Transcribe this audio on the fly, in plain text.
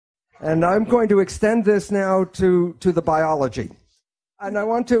And I'm going to extend this now to the biology. And I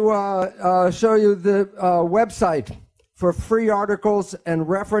want to show you the website for free articles and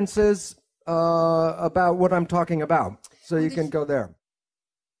references about what I'm talking about. So you can go there.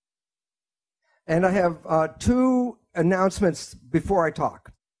 And I have two announcements before I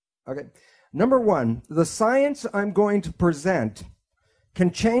talk. Okay. Number one, the science I'm going to present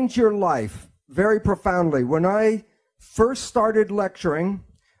can change your life very profoundly. When I first started lecturing,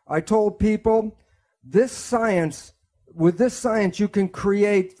 I told people, with this science, you can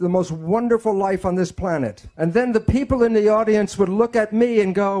create the most wonderful life on this planet. And then the people in the audience would look at me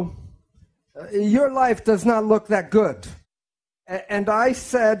and go, your life does not look that good. And I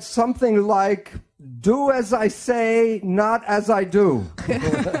said something like, do as I say, not as I do.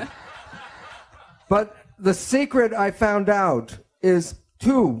 But the secret I found out is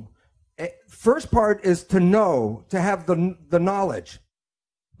two. First part is to know, to have the knowledge.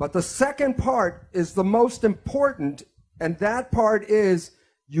 But the second part is the most important, and that part is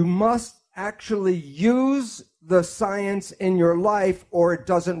you must actually use the science in your life or it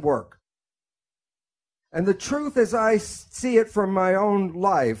doesn't work. And the truth, as I see it from my own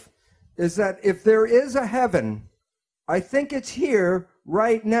life, is that if there is a heaven, I think it's here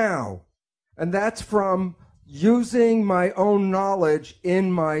right now. And that's from using my own knowledge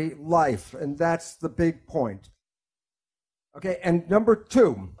in my life. And that's the big point. Okay, and number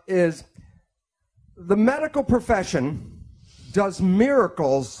two is the medical profession does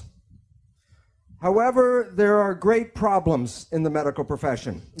miracles. However, there are great problems in the medical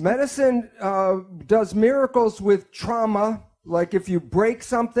profession. Medicine does miracles with trauma, like if you break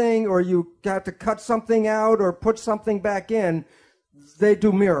something or you got to cut something out or put something back in, they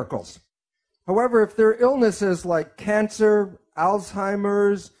do miracles. However, if there are illnesses like cancer,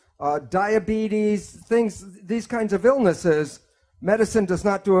 Alzheimer's, diabetes, these kinds of illnesses, medicine does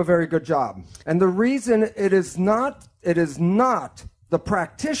not do a very good job. And the reason it is not the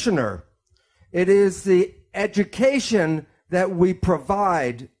practitioner, it is the education that we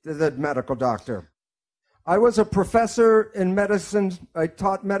provide to the medical doctor. I was a professor in medicine. I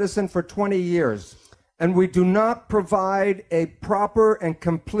taught medicine for 20 years. And we do not provide a proper and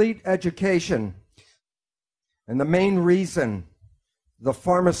complete education. And the main reason, the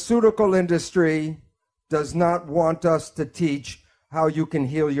pharmaceutical industry does not want us to teach how you can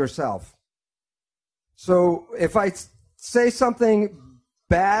heal yourself. So if I say something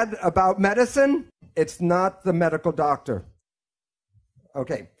bad about medicine, it's not the medical doctor.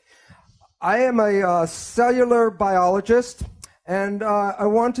 Okay. I am a cellular biologist. And I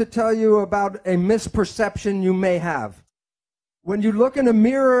want to tell you about a misperception you may have. When you look in a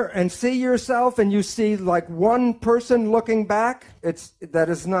mirror and see yourself and you see like one person looking back, that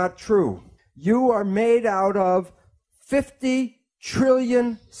is not true. You are made out of 50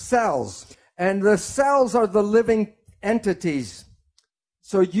 trillion cells, and the cells are the living entities.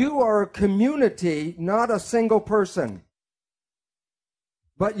 So you are a community, not a single person.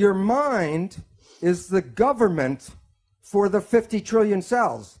 But your mind is the government for the 50 trillion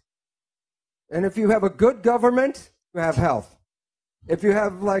cells. And if you have a good government, you have health. If you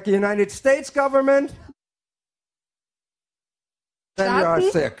have like a United States government, then you are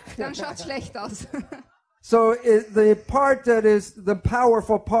sick. Dann schaut's schlecht aus. So the part that is the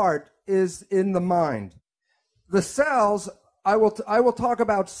powerful part is in the mind. The cells, I will talk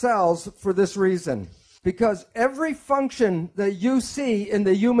about cells for this reason. Because every function that you see in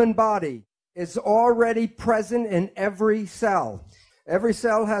the human body is already present in every cell. Every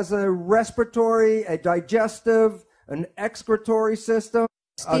cell has a respiratory, a digestive, an excretory system,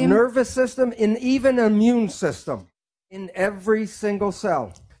 a nervous system, and even an immune system in every single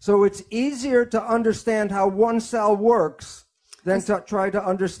cell. So it's easier to understand how one cell works than to try to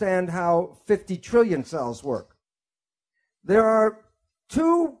understand how 50 trillion cells work. There are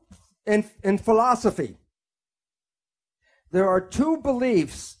two, in philosophy, there are two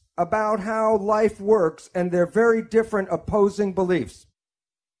beliefs about how life works, and they're very different opposing beliefs.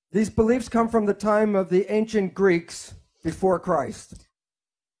 These beliefs come from the time of the ancient Greeks before Christ.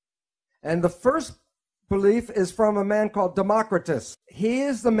 And the first belief is from a man called Democritus. He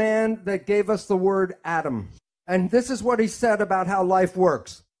is the man that gave us the word Adam. And this is what he said about how life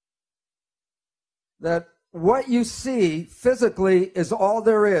works. That what you see physically is all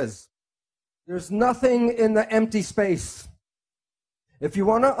there is. There's nothing in the empty space. If you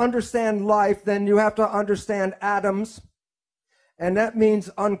want to understand life, then you have to understand atoms, and that means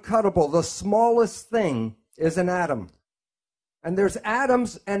uncuttable. The smallest thing is an atom. And there's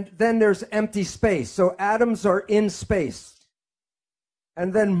atoms, and then there's empty space. So atoms are in space.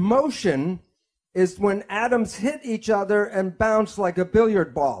 And then motion is when atoms hit each other and bounce like a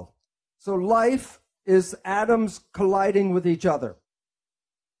billiard ball. So life is atoms colliding with each other.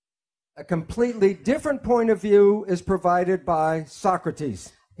 A completely different point of view is provided by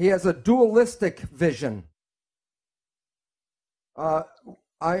Socrates. He has a dualistic vision.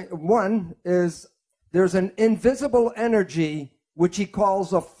 One is there's an invisible energy which he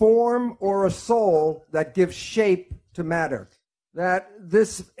calls a form or a soul that gives shape to matter. That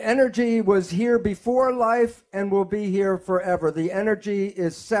this energy was here before life and will be here forever. The energy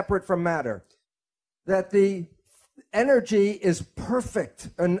is separate from matter. That the energy is perfect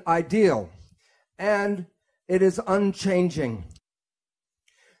and ideal, and it is unchanging.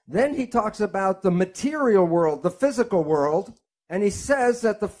 Then he talks about the material world, the physical world, and he says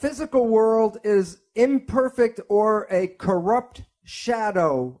that the physical world is imperfect or a corrupt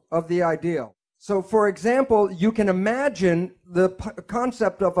shadow of the ideal. So, for example, you can imagine the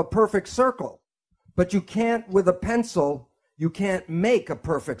concept of a perfect circle, but you can't, with a pencil, you can't make a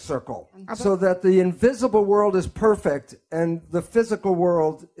perfect circle. So that the invisible world is perfect and the physical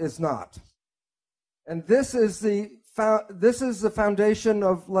world is not. And this is the foundation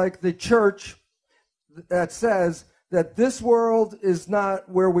of, like, the church that says that this world is not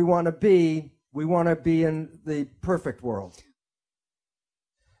where we want to be. We want to be in the perfect world.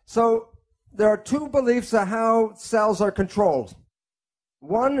 So there are two beliefs of how cells are controlled.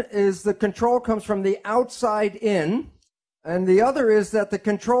 One is the control comes from the outside in, and the other is that the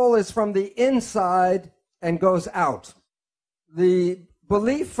control is from the inside and goes out. The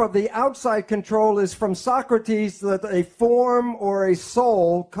belief of the outside control is from Socrates, that a form or a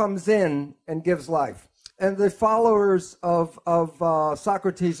soul comes in and gives life. And the followers of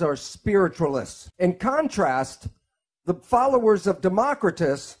Socrates are spiritualists. In contrast, the followers of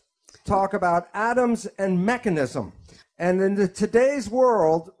Democritus talk about atoms and mechanism. And in today's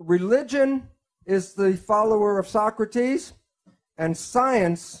world, religion is the follower of Socrates, and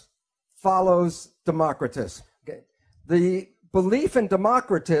science follows Democritus. Okay. The belief in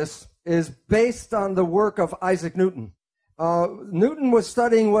Democritus is based on the work of Isaac Newton. Newton was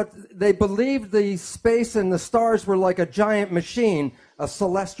studying what they believed the space and the stars were like a giant machine, a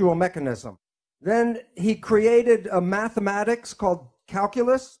celestial mechanism. Then he created a mathematics called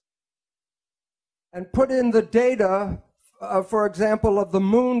calculus and put in the data, for example, of the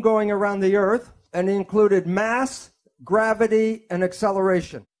moon going around the earth, and he included mass, gravity, and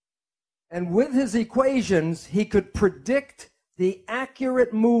acceleration. And with his equations, he could predict the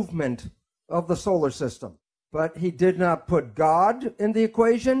accurate movement of the solar system. But he did not put God in the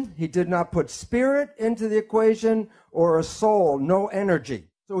equation. He did not put spirit into the equation, or a soul, no energy.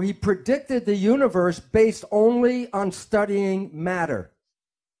 So he predicted the universe based only on studying matter.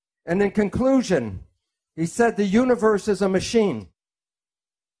 And in conclusion, he said the universe is a machine.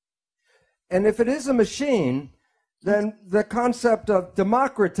 And if it is a machine, then the concept of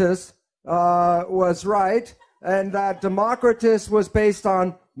Democritus was right, and that Democritus was based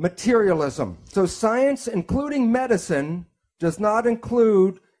on materialism. So science, including medicine, does not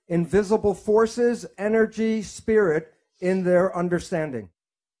include invisible forces, energy, spirit in their understanding.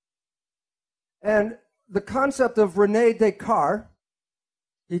 And the concept of René Descartes,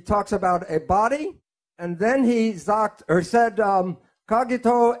 he talks about a body, and then he said,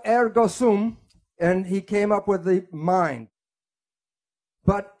 cogito ergo sum, and he came up with the mind.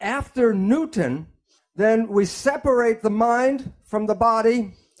 But after Newton, then we separate the mind from the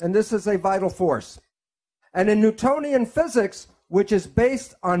body, and this is a vital force. And in Newtonian physics, which is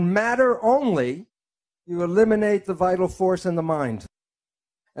based on matter only, you eliminate the vital force in the mind.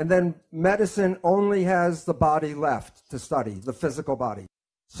 And then medicine only has the body left to study, the physical body.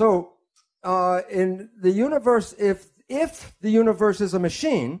 So in the universe, if the universe is a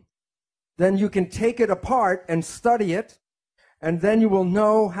machine, then you can take it apart and study it, and then you will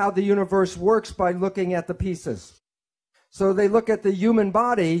know how the universe works by looking at the pieces. So they look at the human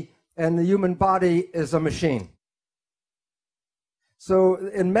body, and the human body is a machine. So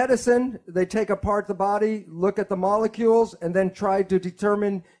in medicine, they take apart the body, look at the molecules, and then try to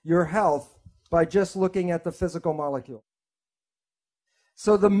determine your health by just looking at the physical molecule.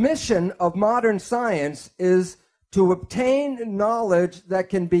 So the mission of modern science is to obtain knowledge that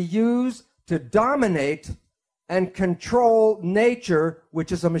can be used to dominate and control nature,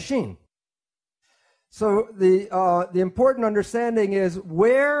 which is a machine. So the important understanding is,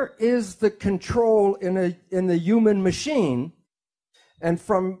 where is the control in the human machine? And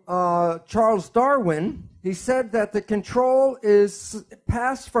from Charles Darwin, he said that the control is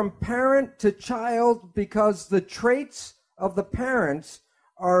passed from parent to child because the traits of the parents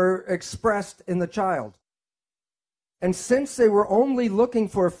are expressed in the child. And since they were only looking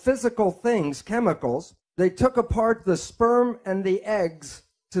for physical things, chemicals, they took apart the sperm and the eggs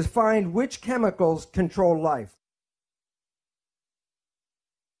to find which chemicals control life.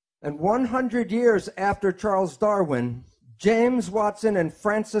 And 100 years after Charles Darwin, James Watson and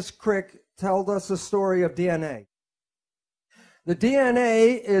Francis Crick told us the story of DNA. The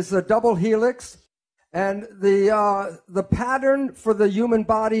DNA is a double helix, and the pattern for the human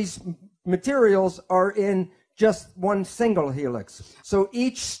body's materials are in just one single helix. So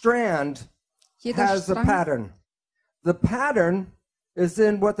each strand has a pattern. The pattern is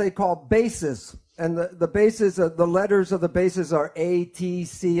in what they call bases. And the bases, the letters of the bases are A, T,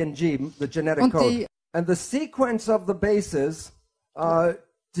 C, and G, the genetic code. And the sequence of the bases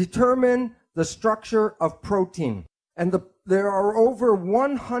determine the structure of protein. And there are over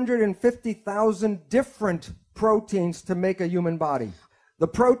 150,000 different proteins to make a human body. The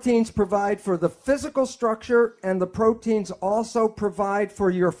proteins provide for the physical structure, and the proteins also provide for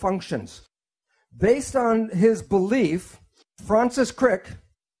your functions. Based on his belief, Francis Crick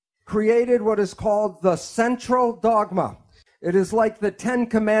created what is called the central dogma. It is like the 10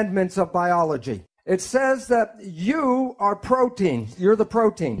 commandments of biology. It says that you are protein, you're the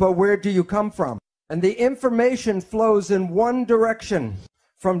protein, but where do you come from? And the information flows in one direction,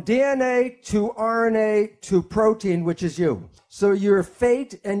 from DNA to RNA to protein, which is you. So your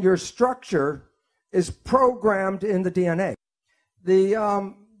fate and your structure is programmed in the DNA.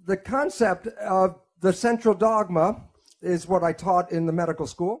 The concept of the central dogma is what I taught in the medical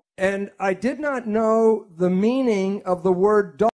school. And I did not know the meaning of the word